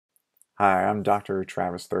Hi, I'm Dr.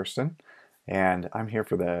 Travis Thurston, and I'm here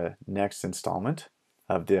for the next installment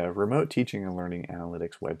of the Remote Teaching and Learning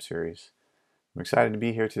Analytics web series. I'm excited to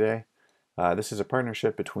be here today. This is a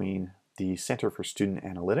partnership between the Center for Student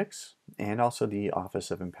Analytics and also the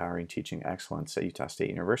Office of Empowering Teaching Excellence at Utah State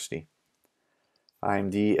University.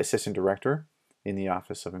 I'm the Assistant Director in the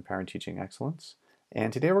Office of Empowering Teaching Excellence,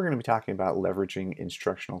 and today we're going to be talking about leveraging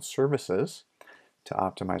instructional services to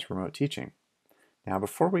optimize remote teaching. Now,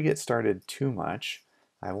 before we get started too much,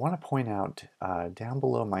 I want to point out down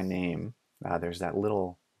below my name, there's that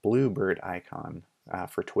little blue bird icon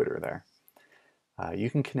for Twitter there.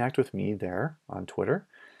 You can connect with me there on Twitter,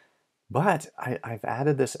 but I've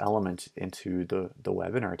added this element into the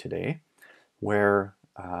webinar today where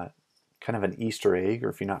kind of an Easter egg, or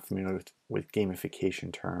if you're not familiar with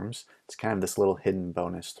gamification terms, it's kind of this little hidden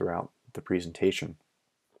bonus throughout the presentation.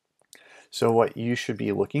 So what you should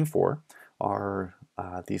be looking for are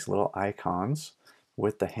these little icons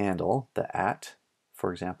with the handle, the @.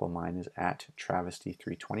 For example, mine is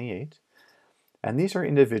 @travesty328. And these are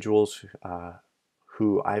individuals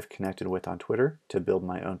who I've connected with on Twitter to build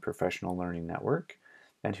my own professional learning network,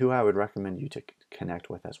 and who I would recommend you to connect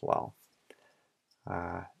with as well.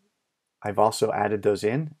 I've also added those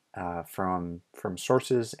in from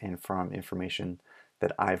sources and from information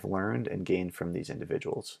that I've learned and gained from these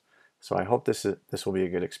individuals. So I hope this will be a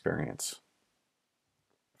good experience.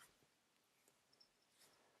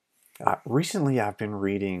 Recently, I've been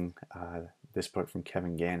reading this book from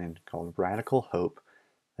Kevin Gannon called Radical Hope,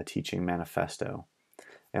 a Teaching Manifesto.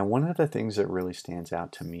 And one of the things that really stands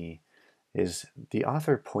out to me is the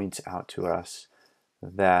author points out to us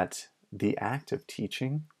that the act of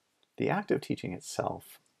teaching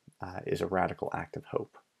itself is a radical act of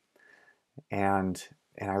hope. And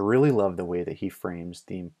I really love the way that he frames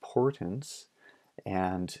the importance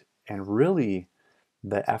and really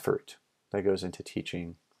the effort that goes into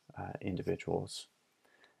teaching individuals.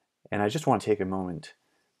 And I just want to take a moment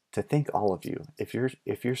to thank all of you. If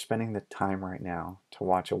you're spending the time right now to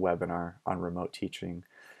watch a webinar on remote teaching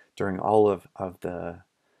during all of the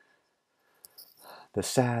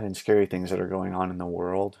sad and scary things that are going on in the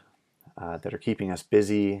world that are keeping us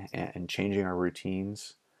busy and changing our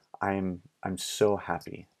routines, I'm so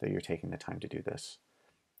happy that you're taking the time to do this.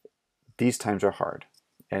 These times are hard,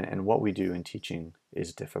 and what we do in teaching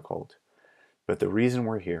is difficult. But the reason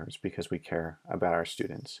we're here is because we care about our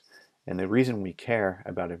students. And the reason we care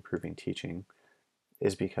about improving teaching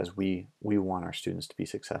is because we want our students to be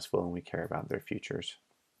successful and we care about their futures.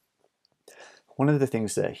 One of the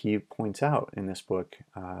things that he points out in this book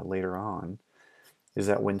later on is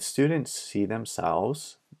that when students see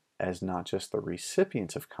themselves as not just the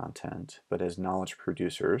recipients of content, but as knowledge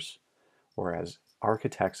producers or as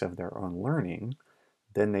architects of their own learning,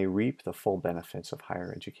 then they reap the full benefits of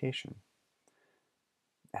higher education.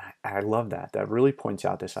 I love that. That really points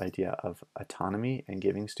out this idea of autonomy and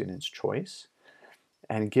giving students choice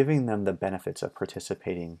and giving them the benefits of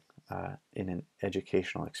participating in an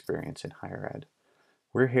educational experience in higher ed.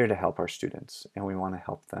 We're here to help our students, and we want to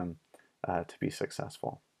help them to be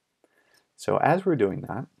successful. So as we're doing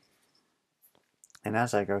that, and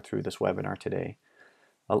as I go through this webinar today,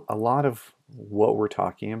 a lot of what we're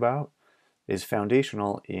talking about is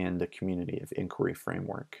foundational in the community of inquiry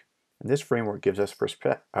framework. And this framework gives us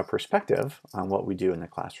a perspective on what we do in the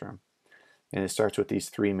classroom. And it starts with these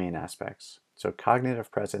three main aspects. So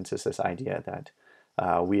cognitive presence is this idea that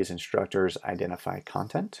we as instructors identify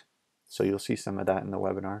content. So you'll see some of that in the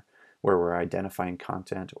webinar, where we're identifying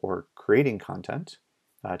content or creating content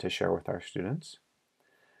to share with our students.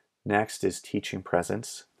 Next is teaching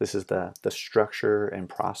presence. This is the structure and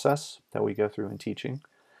process that we go through in teaching.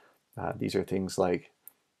 These are things like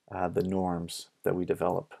the norms that we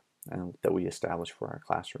develop and that we establish for our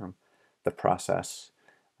classroom, the process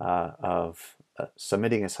of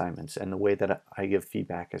submitting assignments, and the way that I give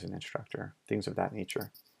feedback as an instructor, things of that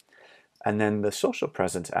nature. And then the social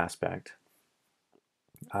presence aspect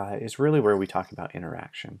is really where we talk about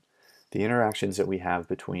interaction, the interactions that we have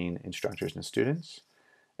between instructors and students,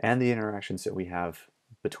 and the interactions that we have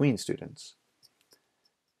between students.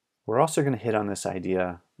 We're also going to hit on this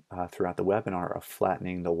idea throughout the webinar of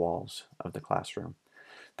flattening the walls of the classroom.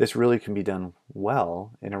 This really can be done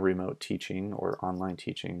well in a remote teaching or online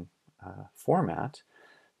teaching format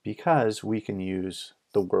because we can use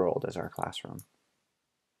the world as our classroom.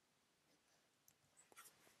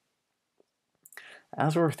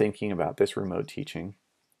 As we're thinking about this remote teaching,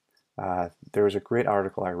 there was a great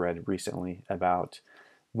article I read recently about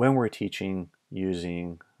when we're teaching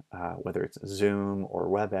using whether it's Zoom or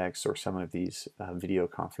WebEx or some of these video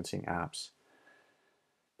conferencing apps.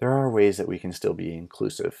 There are ways that we can still be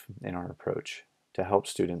inclusive in our approach to help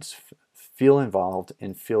students feel involved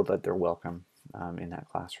and feel that they're welcome in that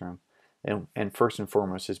classroom. And first and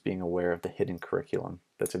foremost is being aware of the hidden curriculum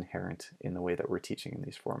that's inherent in the way that we're teaching in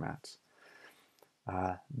these formats.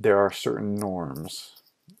 There are certain norms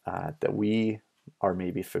that we are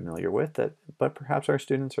maybe familiar with, but perhaps our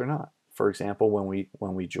students are not. For example,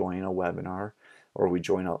 when we join a webinar or we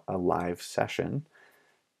join a live session,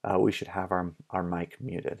 we should have our mic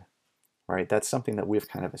muted, right? That's something that we've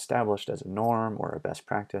kind of established as a norm or a best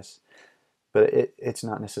practice, but it's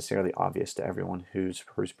not necessarily obvious to everyone who's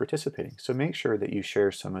participating. So make sure that you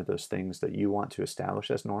share some of those things that you want to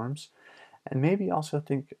establish as norms, and maybe also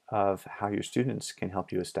think of how your students can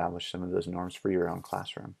help you establish some of those norms for your own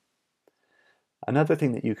classroom. Another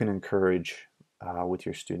thing that you can encourage with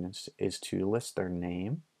your students is to list their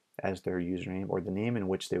name as their username or the name in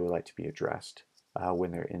which they would like to be addressed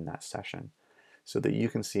when they're in that session, so that you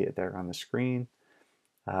can see it there on the screen.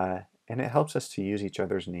 And it helps us to use each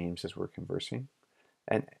other's names as we're conversing.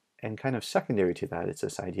 And kind of secondary to that, it's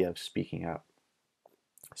this idea of speaking up.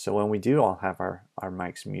 So when we do all have our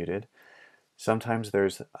mics muted, sometimes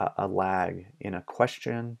there's a lag in a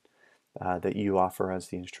question that you offer as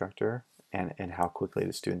the instructor and how quickly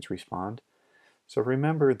the students respond. So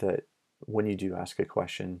remember that when you do ask a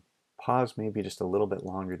question, pause maybe just a little bit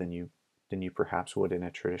longer than you perhaps would in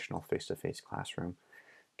a traditional face-to-face classroom.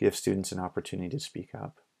 Give students an opportunity to speak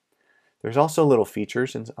up. There's also little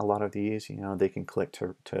features in a lot of these. You know, they can click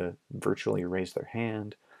to virtually raise their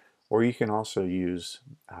hand, or you can also use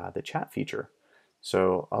the chat feature.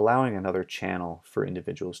 So allowing another channel for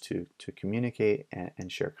individuals to communicate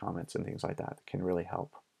and share comments and things like that can really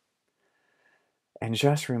help. And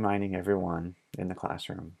just reminding everyone in the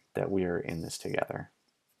classroom that we are in this together.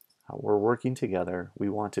 We're working together. We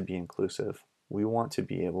want to be inclusive. We want to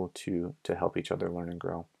be able to help each other learn and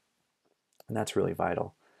grow. And that's really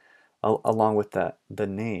vital. Along with the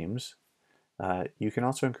names, you can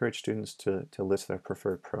also encourage students to list their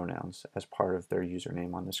preferred pronouns as part of their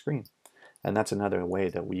username on the screen. And that's another way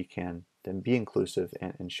that we can then be inclusive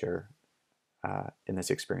and share in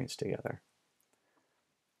this experience together.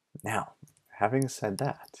 Now, having said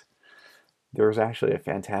that, there was actually a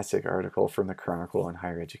fantastic article from the Chronicle on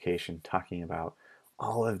Higher Education talking about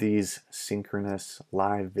all of these synchronous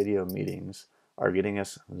live video meetings are getting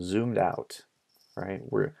us zoomed out, right?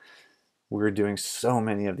 We're doing so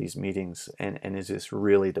many of these meetings, and is this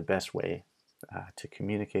really the best way to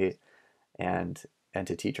communicate and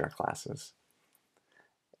to teach our classes?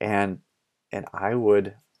 And I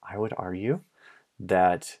would argue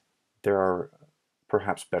that there are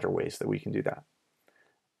perhaps better ways that we can do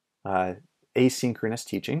that. Asynchronous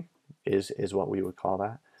teaching is what we would call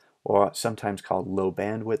that, or sometimes called low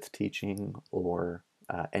bandwidth teaching or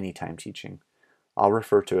anytime teaching. I'll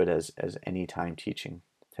refer to it as anytime teaching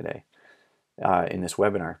today in this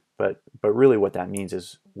webinar. But really what that means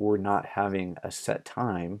is we're not having a set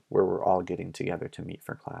time where we're all getting together to meet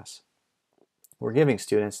for class. We're giving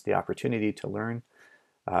students the opportunity to learn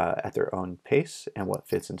at their own pace and what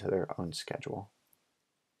fits into their own schedule.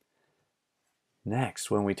 Next,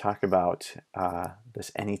 when we talk about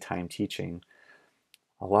this anytime teaching,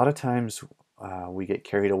 a lot of times we get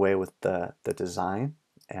carried away with the design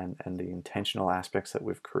and the intentional aspects that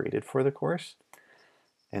we've created for the course.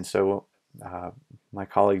 And so my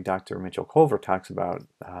colleague Dr. Mitchell Culver talks about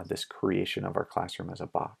this creation of our classroom as a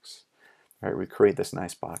box. Right? We create this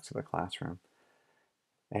nice box of a classroom.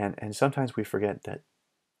 And sometimes we forget that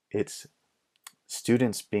it's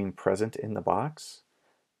students being present in the box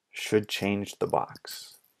should change the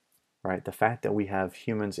box, right? The fact that we have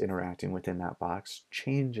humans interacting within that box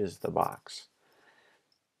changes the box.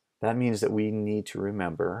 That means that we need to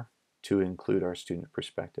remember to include our student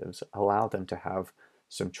perspectives, allow them to have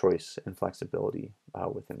some choice and flexibility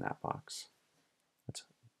within that box. That's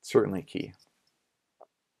certainly key.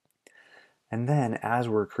 And then as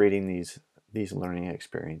we're creating these learning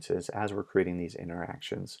experiences, as we're creating these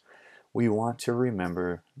interactions, we want to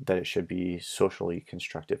remember that it should be socially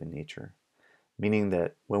constructive in nature, meaning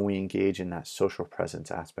that when we engage in that social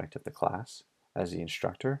presence aspect of the class as the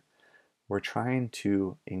instructor, we're trying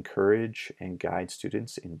to encourage and guide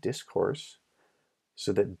students in discourse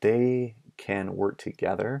so that they can work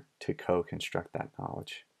together to co-construct that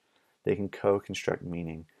knowledge. They can co-construct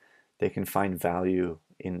meaning. They can find value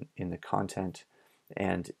in the content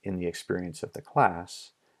and in the experience of the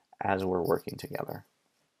class as we're working together.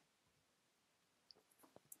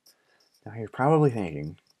 Now you're probably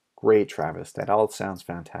thinking, great, Travis, that all sounds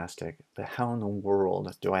fantastic, but how in the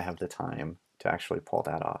world do I have the time to actually pull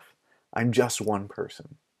that off? I'm just one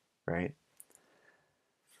person, right?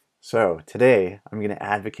 So today I'm going to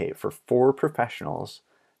advocate for 4 professionals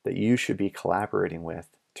that you should be collaborating with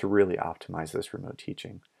to really optimize this remote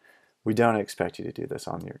teaching. We don't expect you to do this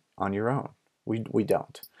on your own. We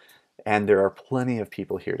don't. And there are plenty of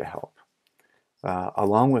people here to help.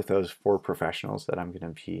 Along with those 4 professionals that I'm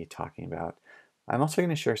going to be talking about, I'm also going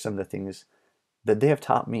to share some of the things that they have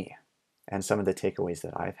taught me and some of the takeaways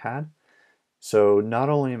that I've had. So not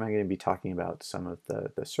only am I going to be talking about some of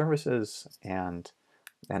the services and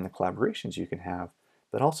the collaborations you can have,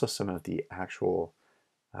 but also some of the actual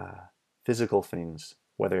physical things,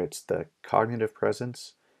 whether it's the cognitive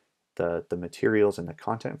presence, the materials and the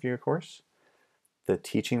content for your course, the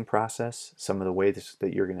teaching process, some of the ways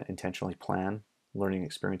that you're going to intentionally plan learning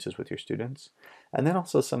experiences with your students, and then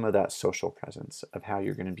also some of that social presence of how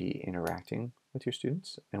you're going to be interacting with your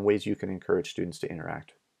students and ways you can encourage students to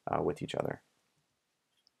interact with each other.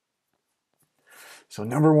 So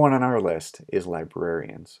number 1 on our list is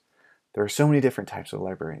librarians. There are so many different types of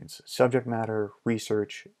librarians: subject matter,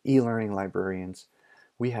 research, e-learning librarians.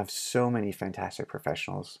 We have so many fantastic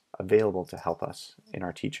professionals available to help us in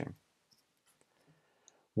our teaching.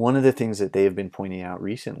 One of the things that they have been pointing out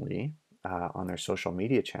recently on their social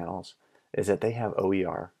media channels is that they have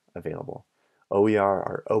OER available. OER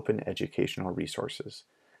are open educational resources.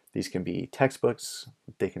 These can be textbooks,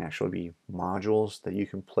 they can actually be modules that you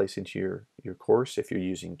can place into your course if you're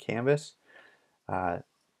using Canvas,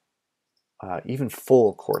 even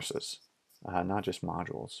full courses, not just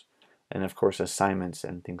modules, and of course assignments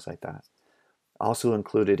and things like that. Also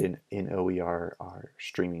included in OER are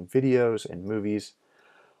streaming videos and movies,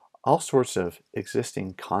 all sorts of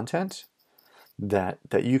existing content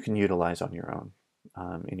that you can utilize on your own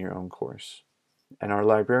in your own course. And our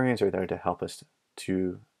librarians are there to help us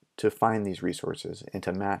to find these resources and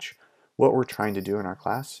to match what we're trying to do in our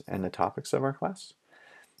class and the topics of our class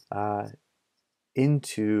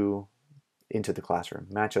into the classroom,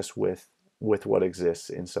 match us with what exists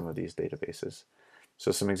in some of these databases.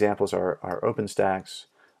 So some examples are OpenStax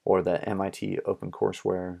or the MIT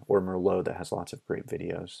OpenCourseWare or Merlot that has lots of great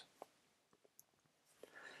videos.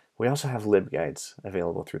 We also have LibGuides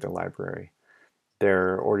available through the library.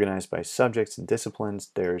 They're organized by subjects and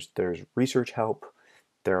disciplines. There's research help.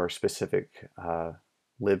 There are specific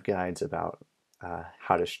LibGuides about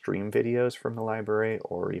how to stream videos from the library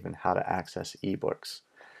or even how to access ebooks.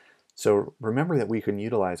 So remember that we can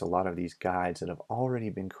utilize a lot of these guides that have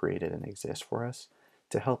already been created and exist for us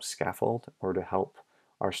to help scaffold or to help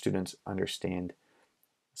our students understand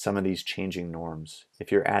some of these changing norms.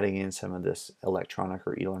 If you're adding in some of this electronic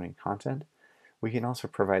or e-learning content, we can also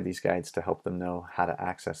provide these guides to help them know how to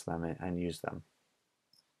access them and use them.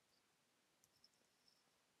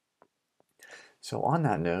 So on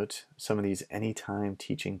that note, some of these anytime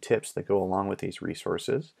teaching tips that go along with these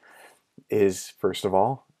resources is, first of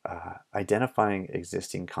all, identifying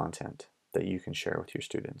existing content that you can share with your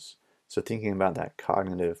students. So thinking about that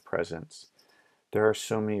cognitive presence. There are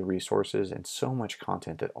so many resources and so much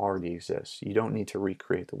content that already exists. You don't need to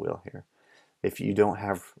recreate the wheel here. If you don't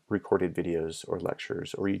have recorded videos or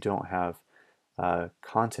lectures, or you don't have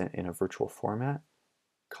content in a virtual format,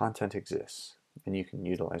 content exists, and you can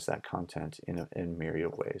utilize that content in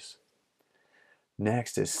myriad ways.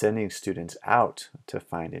 Next is sending students out to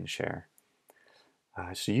find and share.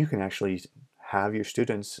 So you can actually have your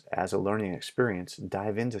students, as a learning experience,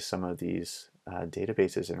 dive into some of these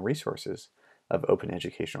databases and resources of open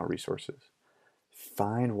educational resources.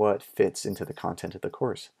 Find what fits into the content of the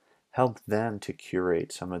course. Help them to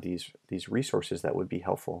curate some of these resources that would be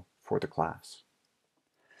helpful for the class.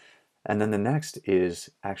 And then the next is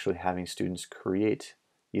actually having students create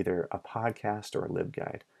either a podcast or a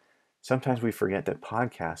LibGuide. Sometimes we forget that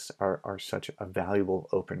podcasts are such a valuable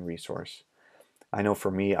open resource. I know for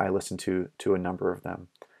me, I listen to a number of them,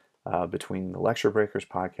 between the Lecture Breakers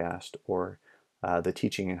podcast or the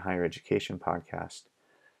Teaching in Higher Education podcast.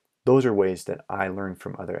 Those are ways that I learn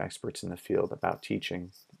from other experts in the field about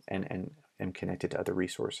teaching and am connected to other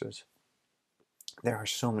resources. There are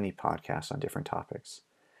so many podcasts on different topics.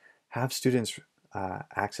 Have students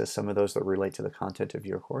access some of those that relate to the content of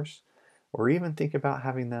your course, or even think about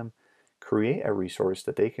having them create a resource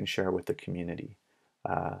that they can share with the community.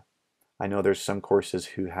 I know there's some courses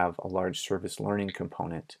who have a large service learning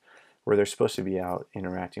component where they're supposed to be out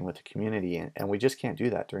interacting with the community, and we just can't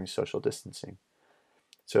do that during social distancing.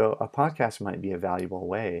 So a podcast might be a valuable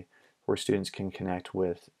way where students can connect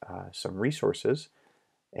with some resources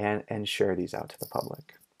and share these out to the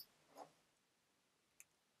public.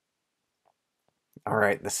 All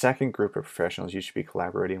right, the second group of professionals you should be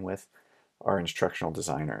collaborating with are instructional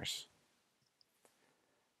designers.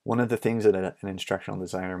 One of the things that an instructional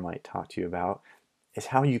designer might talk to you about is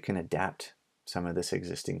how you can adapt some of this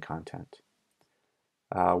existing content.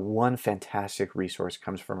 One fantastic resource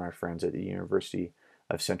comes from our friends at the University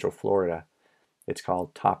of Central Florida. It's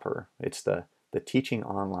called Topper. It's the Teaching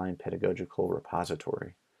Online Pedagogical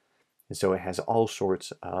Repository. And so it has all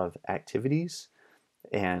sorts of activities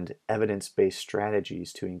and evidence-based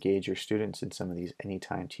strategies to engage your students in some of these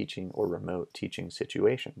anytime teaching or remote teaching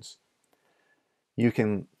situations. You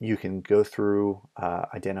can go through,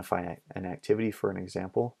 identify an activity for an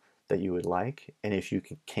example that you would like, and if you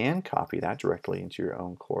can copy that directly into your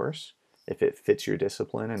own course, if it fits your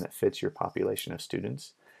discipline and it fits your population of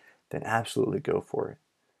students, then absolutely go for it.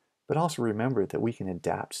 But also remember that we can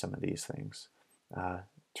adapt some of these things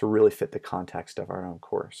to really fit the context of our own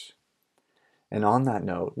course. And on that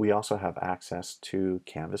note, we also have access to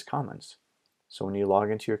Canvas Commons. So when you log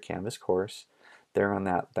into your Canvas course, there on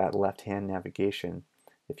that left-hand navigation,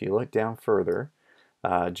 if you look down further,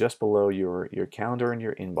 just below your calendar and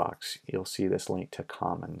your inbox, you'll see this link to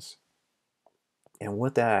Commons. And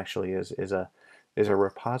what that actually is a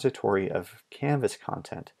repository of Canvas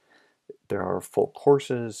content. There are full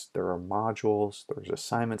courses, there are modules, there's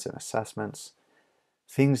assignments and assessments,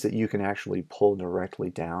 things that you can actually pull directly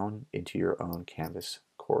down into your own Canvas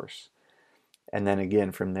course. And then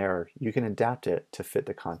again, from there, you can adapt it to fit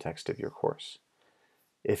the context of your course.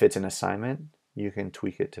 If it's an assignment, you can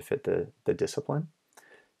tweak it to fit the discipline.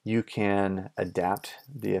 You can adapt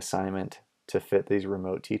the assignment to fit these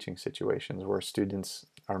remote teaching situations where students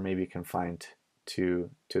are maybe confined to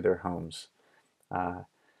their homes.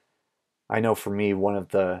 I know for me, one of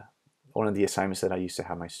the assignments that I used to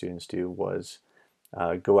have my students do was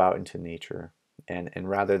go out into nature, and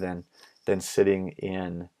rather than sitting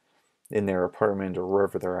in their apartment or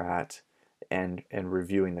wherever they're at and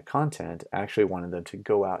reviewing the content, I actually wanted them to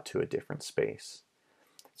go out to a different space.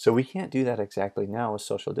 So we can't do that exactly now with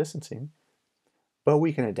social distancing, but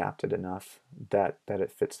we can adapt it enough that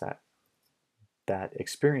it fits that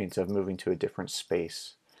experience of moving to a different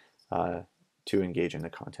space to engage in the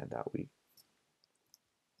content that week.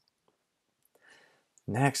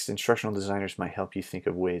 Next, instructional designers might help you think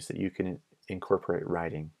of ways that you can incorporate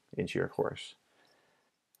writing into your course.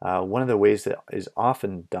 One of the ways that is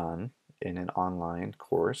often done in an online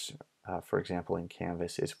course, for example in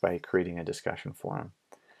Canvas, is by creating a discussion forum.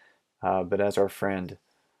 But as our friend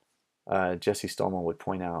Jesse Stallman would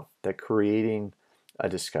point out, that creating a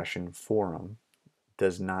discussion forum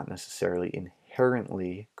does not necessarily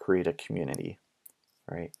inherently create a community,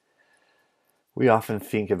 right? We often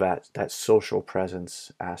think about that social presence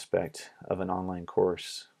aspect of an online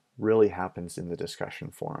course really happens in the discussion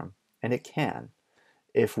forum, and it can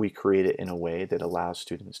if we create it in a way that allows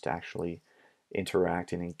students to actually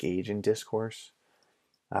interact and engage in discourse.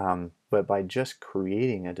 But by just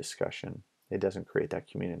creating a discussion, it doesn't create that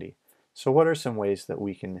community. So what are some ways that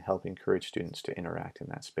we can help encourage students to interact in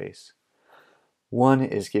that space? One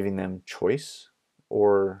is giving them choice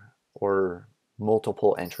or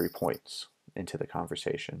multiple entry points into the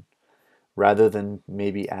conversation. Rather than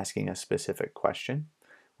maybe asking a specific question,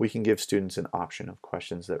 we can give students an option of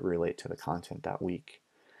questions that relate to the content that week.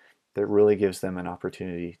 That really gives them an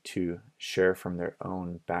opportunity to share from their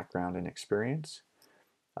own background and experience,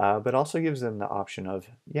 but also gives them the option of,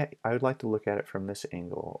 yeah, I would like to look at it from this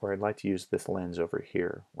angle, or I'd like to use this lens over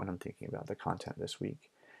here when I'm thinking about the content this week.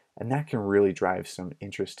 And that can really drive some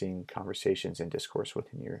interesting conversations and discourse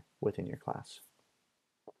within your class.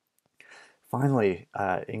 Finally,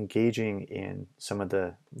 engaging in some of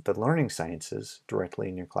the learning sciences directly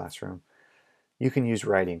in your classroom, you can use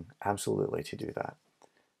writing absolutely to do that.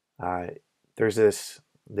 There's this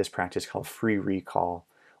practice called free recall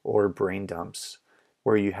or brain dumps,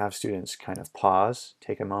 where you have students kind of pause,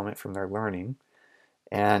 take a moment from their learning,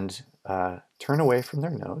 and turn away from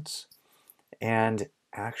their notes and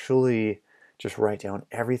actually just write down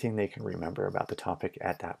everything they can remember about the topic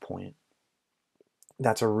at that point.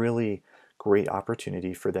 That's a really great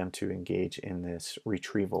opportunity for them to engage in this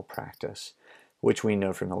retrieval practice, which we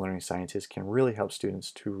know from the learning sciences can really help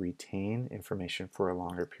students to retain information for a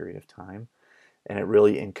longer period of time, and it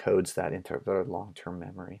really encodes that into their long-term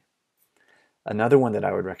memory. Another one that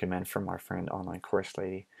I would recommend from our friend Online Course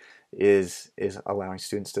Lady is allowing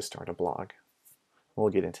students to start a blog. We'll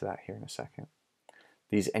get into that here in a second.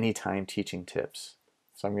 These anytime teaching tips.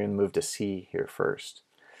 So I'm going to move to C here first.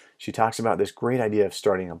 She talks about this great idea of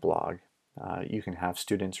starting a blog. You can have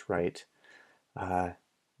students write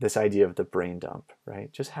this idea of the brain dump,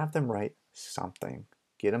 right? Just have them write something.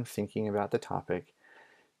 Get them thinking about the topic.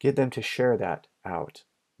 Get them to share that out.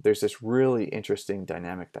 There's this really interesting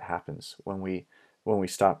dynamic that happens when we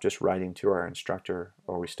stop just writing to our instructor,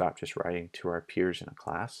 or we stop just writing to our peers in a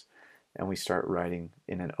class, and we start writing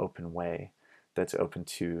in an open way that's open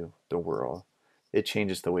to the world, it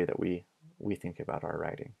changes the way that we think about our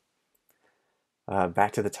writing.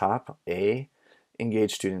 Back to the top, A,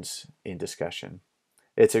 engage students in discussion.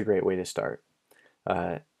 It's a great way to start.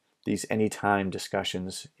 These anytime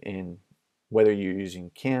discussions, in whether you're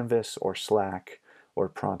using Canvas or Slack or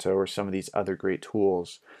Pronto or some of these other great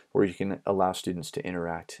tools where you can allow students to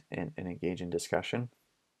interact and engage in discussion,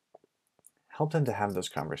 help them to have those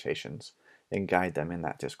conversations and guide them in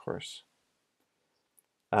that discourse.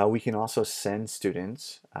 We can also send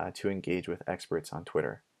students to engage with experts on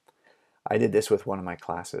Twitter. I did this with one of my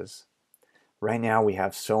classes. Right now we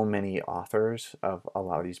have so many authors of a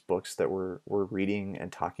lot of these books that we're reading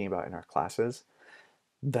and talking about in our classes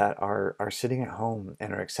that are sitting at home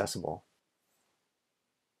and are accessible.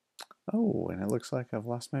 Oh, and it looks like I've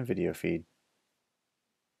lost my video feed.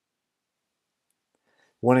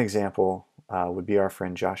 One example would be our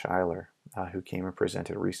friend Josh Eiler, who came and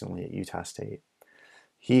presented recently at Utah State.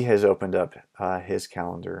 He has opened up his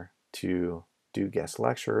calendar to do guest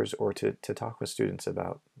lectures or to talk with students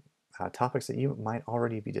about topics that you might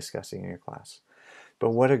already be discussing in your class.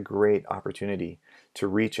 But what a great opportunity to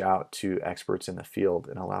reach out to experts in the field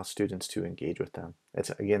and allow students to engage with them. It's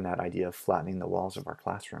again that idea of flattening the walls of our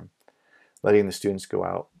classroom, letting the students go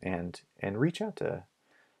out and reach out to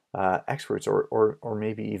experts or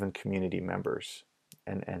maybe even community members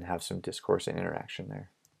and have some discourse and interaction there.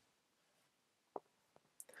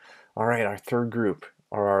 All right, our third group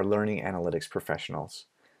are our learning analytics professionals.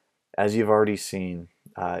 As you've already seen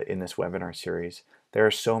in this webinar series, there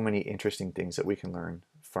are so many interesting things that we can learn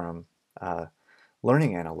from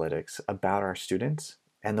learning analytics about our students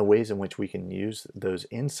and the ways in which we can use those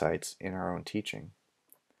insights in our own teaching.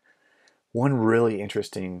 One really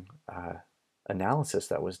interesting analysis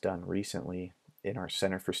that was done recently in our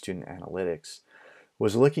Center for Student Analytics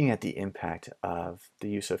was looking at the impact of the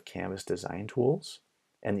use of Canvas design tools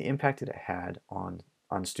and the impact that it had on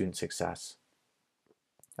student success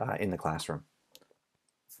in the classroom.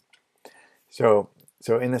 So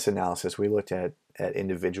in this analysis, we looked at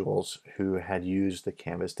individuals who had used the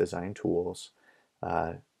Canvas design tools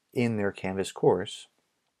in their Canvas course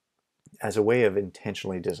as a way of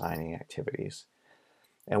intentionally designing activities.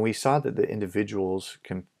 And we saw that the individuals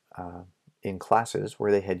in classes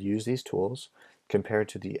where they had used these tools compared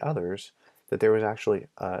to the others, that there was actually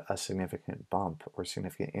a significant bump or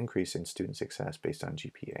significant increase in student success based on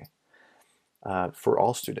GPA for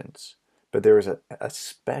all students. But there was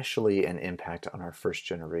especially an impact on our first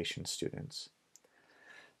generation students.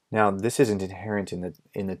 Now, this isn't inherent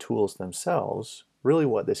in the tools themselves. Really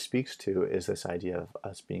what this speaks to is this idea of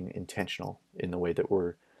us being intentional in the way that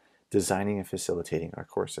we're designing and facilitating our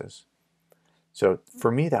courses. So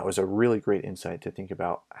for me, that was a really great insight to think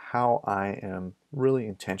about how I am really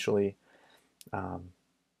intentionally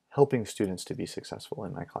helping students to be successful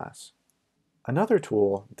in my class. Another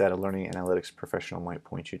tool that a learning analytics professional might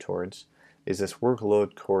point you towards is this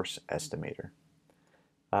workload course estimator.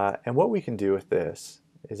 And what we can do with this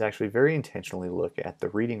is actually very intentionally look at the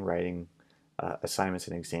reading, writing assignments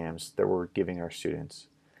and exams that we're giving our students.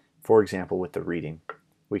 For example, with the reading,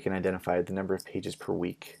 we can identify the number of pages per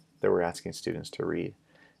week that we're asking students to read.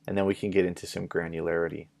 And then we can get into some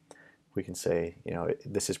granularity. We can say, you know,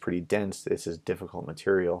 this is pretty dense, this is difficult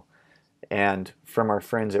material. And from our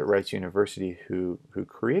friends at Rice University who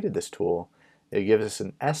created this tool, it gives us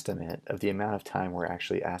an estimate of the amount of time we're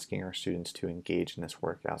actually asking our students to engage in this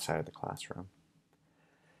work outside of the classroom.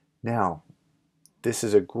 Now, this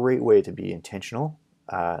is a great way to be intentional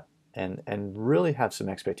and really have some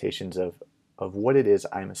expectations of what it is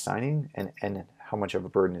I'm assigning and how much of a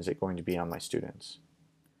burden is it going to be on my students.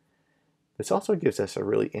 This also gives us a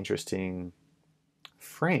really interesting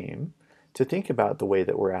frame to think about the way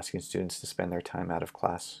that we're asking students to spend their time out of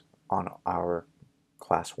class on our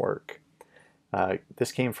classwork.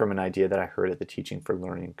 This came from an idea that I heard at the Teaching for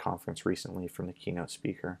Learning conference recently from the keynote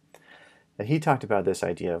speaker. And he talked about this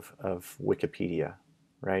idea of Wikipedia,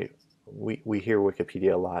 right? We hear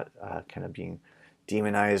Wikipedia a lot kind of being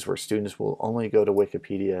demonized, where students will only go to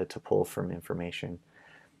Wikipedia to pull from information.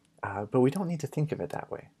 But we don't need to think of it that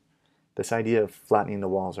way. This idea of flattening the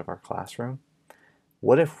walls of our classroom,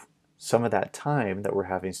 what if some of that time that we're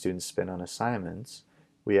having students spend on assignments,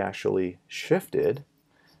 we actually shifted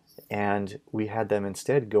and we had them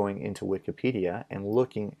instead going into Wikipedia and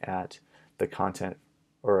looking at the content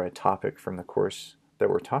or a topic from the course that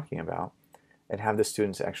we're talking about, and have the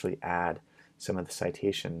students actually add some of the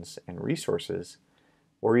citations and resources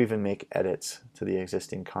or even make edits to the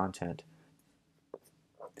existing content.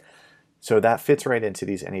 So that fits right into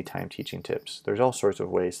these anytime teaching tips. There's all sorts of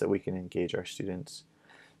ways that we can engage our students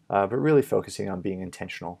but really focusing on being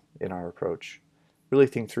intentional in our approach. Really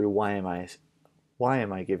think through why am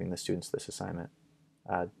I giving the students this assignment?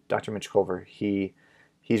 Dr. Mitch Culver, he's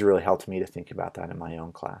really helped me to think about that in my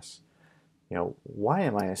own class. Why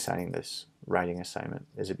am I assigning this writing assignment?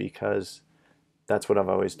 Is it because that's what I've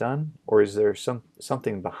always done, or is there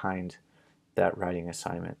something behind that writing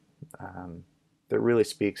assignment that really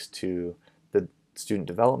speaks to the student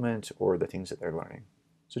development or the things that they're learning?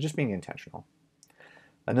 So just being intentional.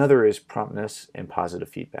 Another is promptness and positive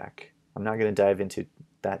feedback. I'm not going to dive into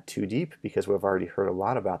that too deep because we've already heard a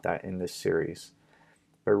lot about that in this series.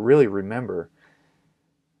 But really remember,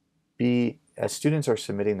 as students are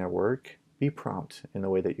submitting their work, be prompt in the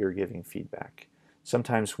way that you're giving feedback.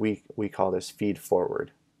 Sometimes we call this feed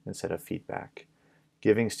forward instead of feedback,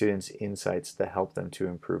 giving students insights that help them to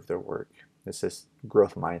improve their work. It's this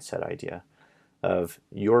growth mindset idea of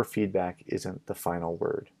your feedback isn't the final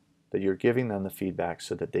word, that you're giving them the feedback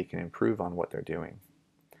so that they can improve on what they're doing.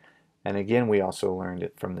 And again, we also learned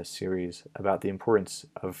it from this series about the importance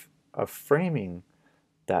of framing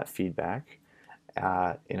that feedback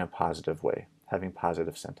in a positive way, having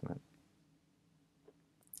positive sentiment.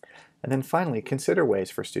 And then finally, consider ways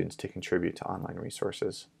for students to contribute to online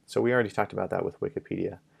resources. So we already talked about that with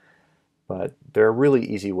Wikipedia, but there are really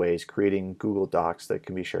easy ways, creating Google Docs that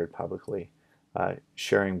can be shared publicly,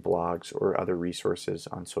 sharing blogs or other resources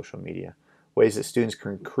on social media, ways that students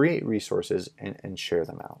can create resources and share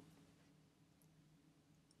them out.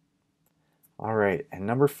 All right, and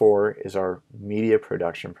number 4 is our media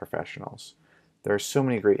production professionals. There are so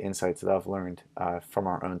many great insights that I've learned from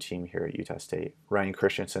our own team here at Utah State. Ryan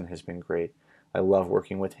Christensen has been great. I love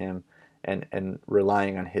working with him and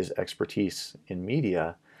relying on his expertise in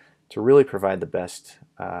media to really provide the best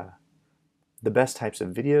types of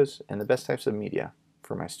videos and the best types of media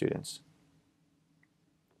for my students.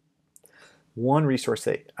 One resource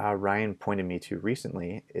that Ryan pointed me to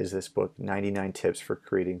recently is this book, 99 Tips for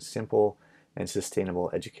Creating Simple and Sustainable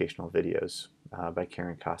Educational Videos by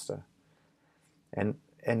Karen Costa.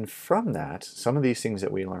 And from that, some of these things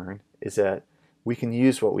that we learn is that we can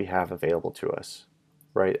use what we have available to us,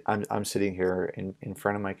 right? I'm sitting here in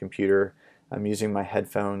front of my computer. I'm using my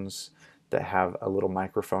headphones that have a little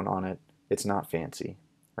microphone on it. It's not fancy,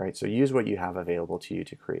 right? So use what you have available to you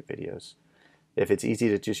to create videos. If it's easy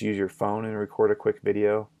to just use your phone and record a quick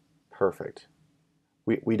video, perfect.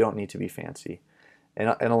 We don't need to be fancy.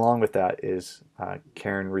 And along with that is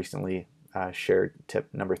Karen recently shared tip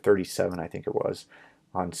number 37, I think it was,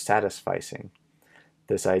 on satisficing.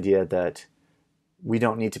 This idea that we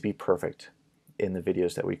don't need to be perfect in the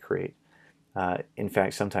videos that we create. In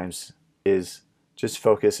fact, sometimes is just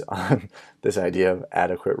focus on this idea of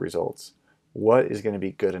adequate results. What is going to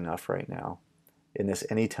be good enough right now? In this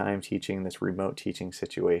anytime teaching, this remote teaching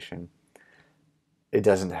situation, it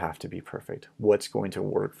doesn't have to be perfect. What's going to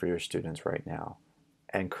work for your students right now?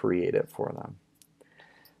 And create it for them.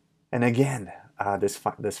 And again, this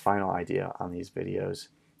final idea on these videos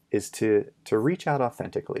is to reach out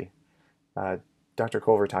authentically. Dr.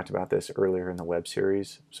 Culver talked about this earlier in the web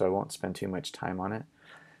series, so I won't spend too much time on it.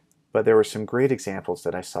 But there were some great examples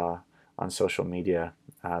that I saw on social media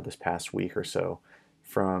this past week or so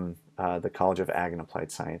from the College of Ag and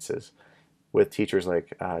Applied Sciences with teachers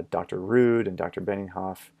like Dr. Rude and Dr.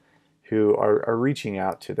 Benninghoff, who are reaching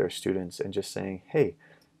out to their students and just saying, hey,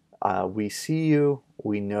 we see you,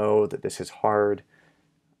 we know that this is hard,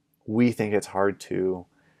 we think it's hard too.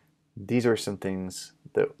 These are some things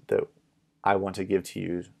that I want to give to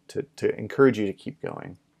you to encourage you to keep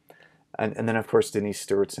going. And then of course Denise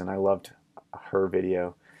Stewartson, I loved her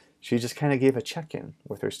video. She just kind of gave a check-in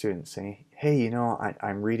with her students saying, hey,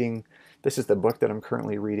 I'm reading, this is the book that I'm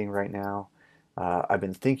currently reading right now. I've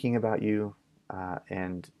been thinking about you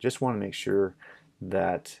and just want to make sure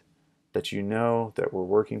that you know that we're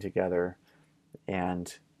working together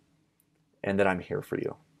and that I'm here for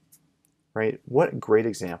you, right? What great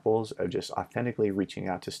examples of just authentically reaching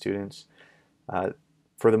out to students.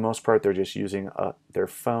 For the most part, they're just using their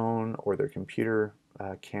phone or their computer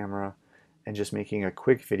camera and just making a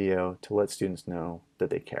quick video to let students know that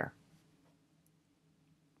they care.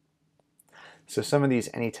 So some of these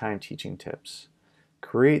anytime teaching tips.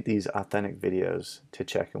 Create these authentic videos to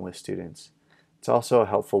check in with students. It's also a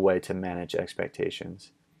helpful way to manage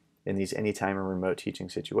expectations. In these anytime and remote teaching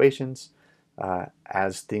situations,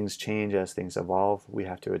 as things change, as things evolve, we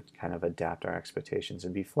have to kind of adapt our expectations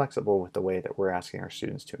and be flexible with the way that we're asking our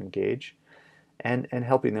students to engage and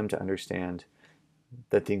helping them to understand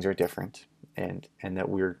that things are different and that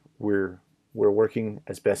we're working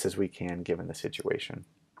as best as we can given the situation.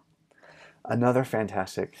 Another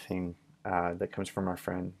fantastic thing that comes from our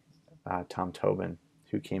friend Tom Tobin,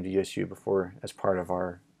 who came to USU before as part of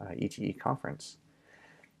our ETE conference,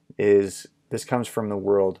 is this comes from the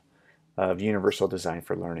world of Universal Design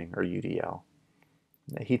for Learning, or UDL.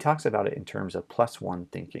 He talks about it in terms of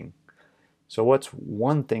 +1 thinking. So what's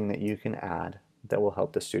one thing that you can add that will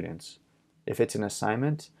help the students? If it's an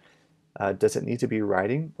assignment, does it need to be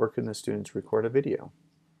writing, or can the students record a video?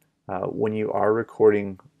 When you are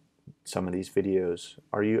recording some of these videos,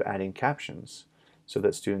 are you adding captions so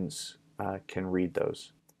that students can read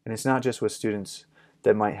those? And it's not just with students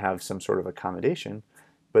that might have some sort of accommodation,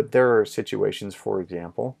 but there are situations, for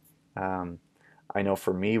example, I know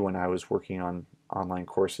for me when I was working on online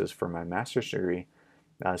courses for my master's degree,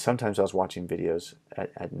 sometimes I was watching videos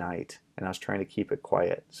at night and I was trying to keep it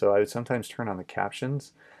quiet. So I would sometimes turn on the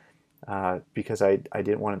captions because I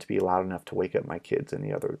didn't want it to be loud enough to wake up my kids in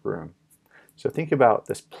the other room. So think about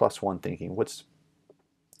this +1 thinking. What's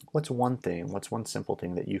one thing, what's one simple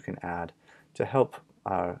thing that you can add to help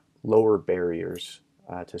lower barriers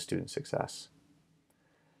to student success?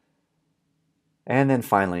 And then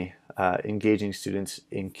finally, engaging students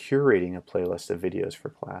in curating a playlist of videos for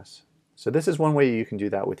class. So this is one way you can do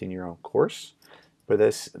that within your own course, but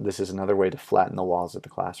this is another way to flatten the walls of the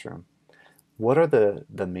classroom. What are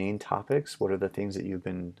the main topics? What are the things that you've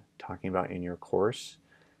been talking about in your course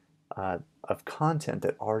of content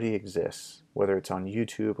that already exists, whether it's on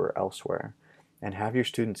YouTube or elsewhere, and have your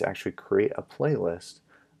students actually create a playlist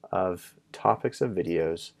of topics of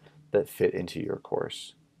videos that fit into your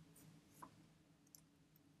course.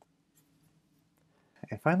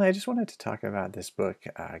 And finally, I just wanted to talk about this book,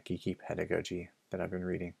 Geeky Pedagogy, that I've been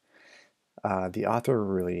reading. The author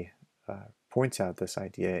really points out this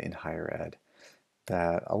idea in higher ed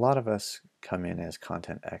that a lot of us come in as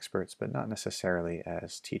content experts, but not necessarily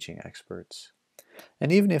as teaching experts.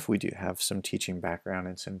 And even if we do have some teaching background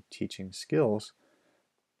and some teaching skills,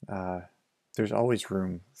 there's always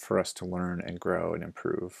room for us to learn and grow and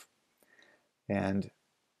improve. And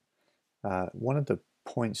one of the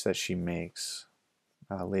points that she makes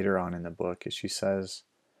later on in the book is she says,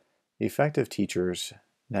 effective teachers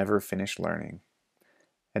never finish learning.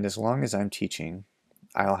 And as long as I'm teaching,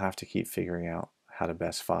 I'll have to keep figuring out how to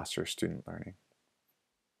best foster student learning.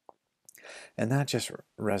 And that just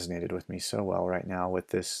resonated with me so well right now with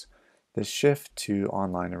this shift to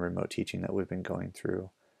online and remote teaching that we've been going through.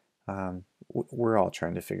 We're all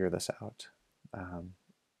trying to figure this out.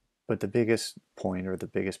 But the biggest point, or the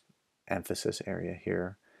biggest emphasis area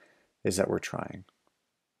here, is that we're trying.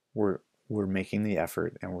 We're making the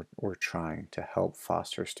effort, and we're trying to help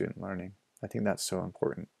foster student learning. I think that's so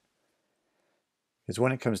important. Because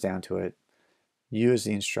when it comes down to it, you as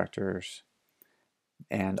the instructors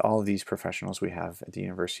and all of these professionals we have at the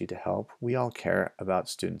university to help, we all care about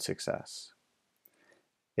student success.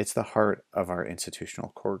 It's the heart of our institutional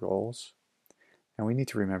core goals, and we need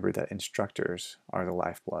to remember that instructors are the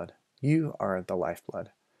lifeblood. You are the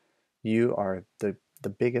lifeblood. You are the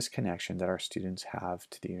biggest connection that our students have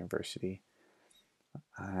to the university,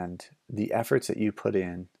 and the efforts that you put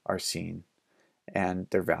in are seen and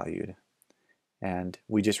they're valued. And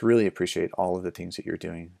we just really appreciate all of the things that you're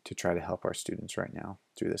doing to try to help our students right now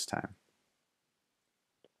through this time.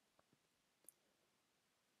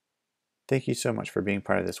 Thank you so much for being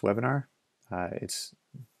part of this webinar. It's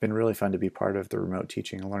been really fun to be part of the Remote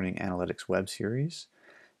Teaching and Learning Analytics web series.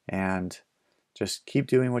 And just keep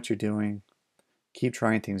doing what you're doing. Keep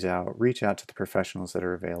trying things out. Reach out to the professionals that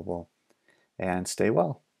are available. And stay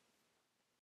well.